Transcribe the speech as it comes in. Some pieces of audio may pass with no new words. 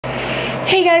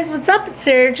Hey guys, what's up? It's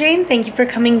Sarah Jane. Thank you for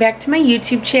coming back to my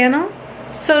YouTube channel.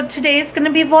 So today is going to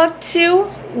be vlog 2.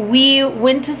 We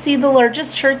went to see the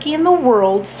largest turkey in the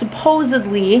world,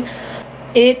 supposedly.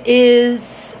 It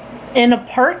is in a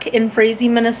park in Frazee,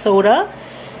 Minnesota.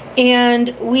 And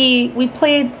we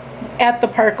played at the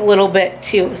park a little bit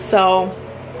too. So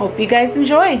hope you guys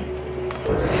enjoy.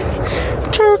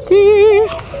 Turkey!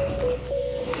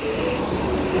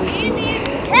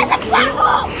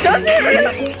 Does it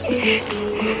really?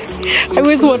 I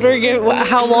was wondering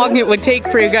how long it would take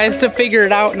for you guys to figure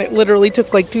it out, and it literally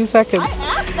took like 2 seconds. I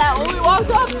asked that when we walked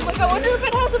up. I'm like, I wonder if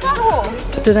it has a butthole.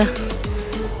 Da-da,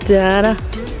 da-da,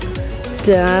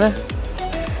 da-da.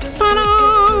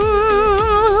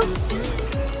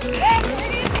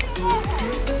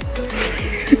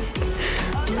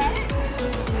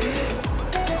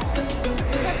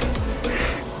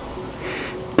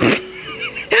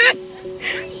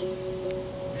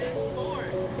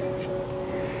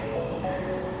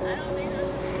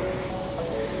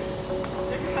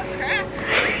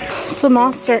 Some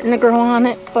moss starting to grow on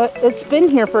it, but it's been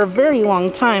here for a very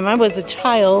long time. I was a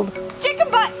child. Chicken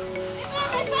butt!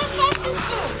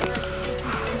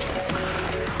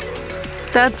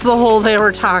 That's the hole they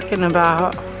were talking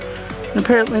about. And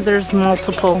apparently there's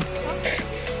multiple.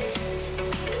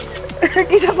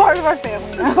 Turkey's a part of our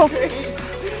family now.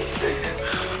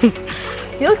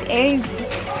 You look angry.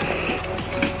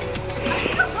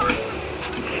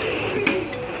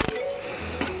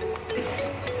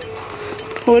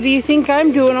 What do you think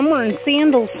I'm doing? I'm wearing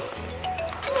sandals.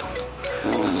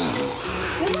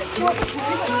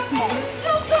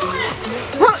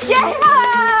 Yeah!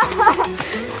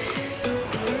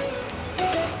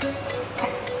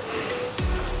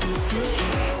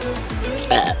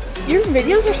 Your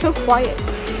videos are so quiet.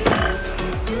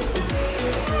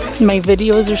 My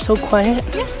videos are so quiet.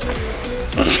 Yeah.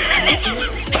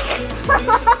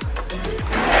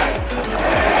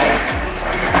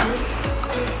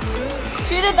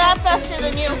 She did that faster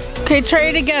than you. Okay, try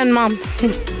it again, Mom.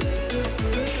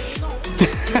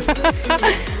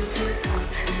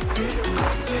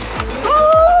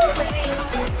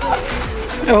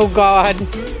 Oh God.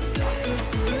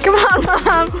 Come on,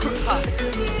 Mom.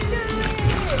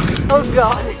 Oh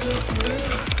God.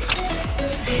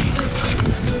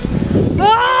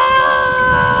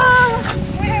 Ah!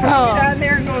 Get down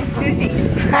there and go dizzy.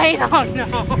 I don't know.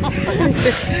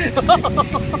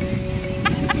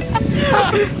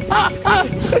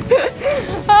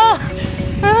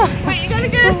 Wait, you gotta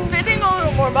get it spinning a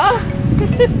little more, Mom.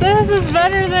 This is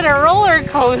better than a roller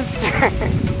coaster.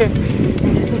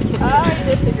 I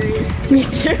disagree. Me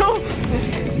too.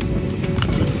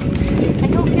 I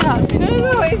don't get out.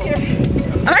 No, it's your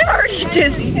I'm already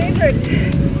dizzy. favorite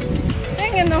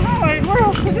thing in the whole wide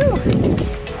world to do.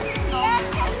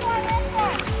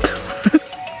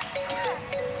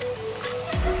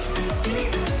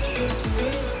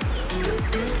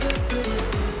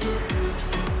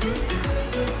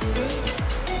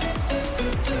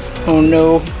 Oh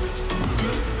no.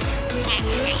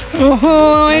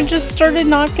 Oh, I just started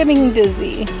not getting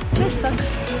dizzy. This sucks.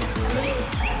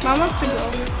 Mom wants to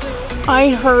go.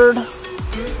 I heard.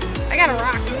 I got a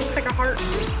rock. It looks like a heart.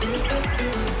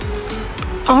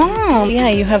 Oh, yeah,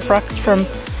 you have rocks from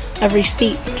every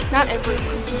state. Not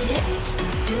everyone.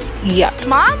 Yeah.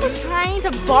 Mom was trying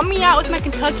to bum me out with my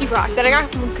Kentucky rock that I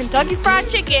got from Kentucky Fried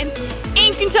Chicken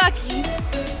in Kentucky.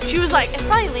 She was like, it's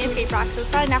probably landscape rock, so it's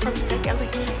probably not from Kentucky. I was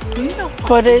like, do you know what?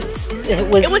 But it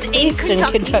was in Eastern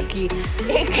Kentucky.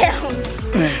 It counts.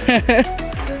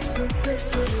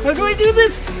 How do I do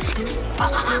this?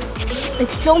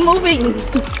 It's still moving.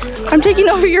 I'm taking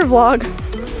over your vlog.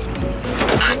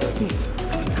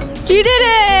 You did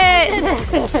it!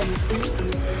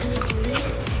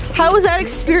 How was that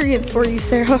experience for you,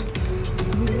 Sarah?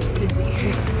 Dizzy.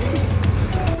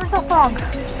 Where's the frog?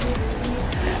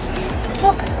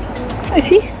 Look. I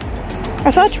see. I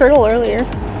saw a turtle earlier.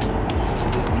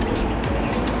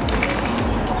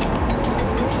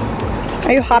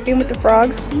 Are you hopping with the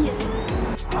frog? Yeah.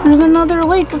 There's another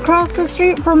lake across the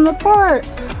street from the park.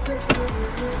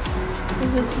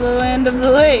 Because it's the land of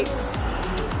the lakes.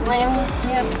 Land,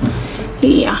 yep.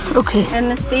 Yeah, okay.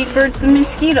 And the state bird's the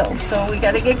mosquito, so we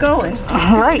gotta get going.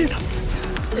 All right.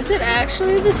 Is it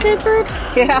actually the state bird?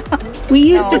 Yeah. We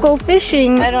used to go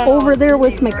fishing over there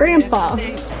with my bird grandpa.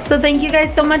 So thank you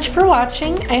guys so much for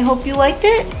watching. I hope you liked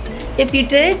it. If you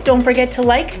did, don't forget to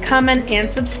like, comment,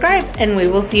 and subscribe, and we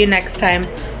will see you next time.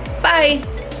 Bye.